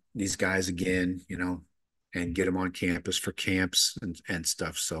on these guys again, and get them on campus for camps and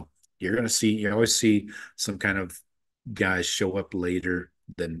stuff. So you always see some kind of guys show up later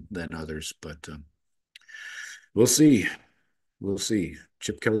than others, but we'll see. We'll see.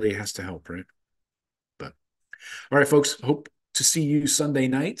 Chip Kelly has to help, right? But all right, folks. Hope to see you Sunday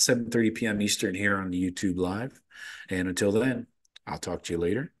night, 7:30 p.m. Eastern here on the YouTube Live. And until then, I'll talk to you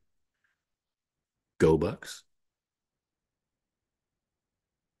later. Go Bucks.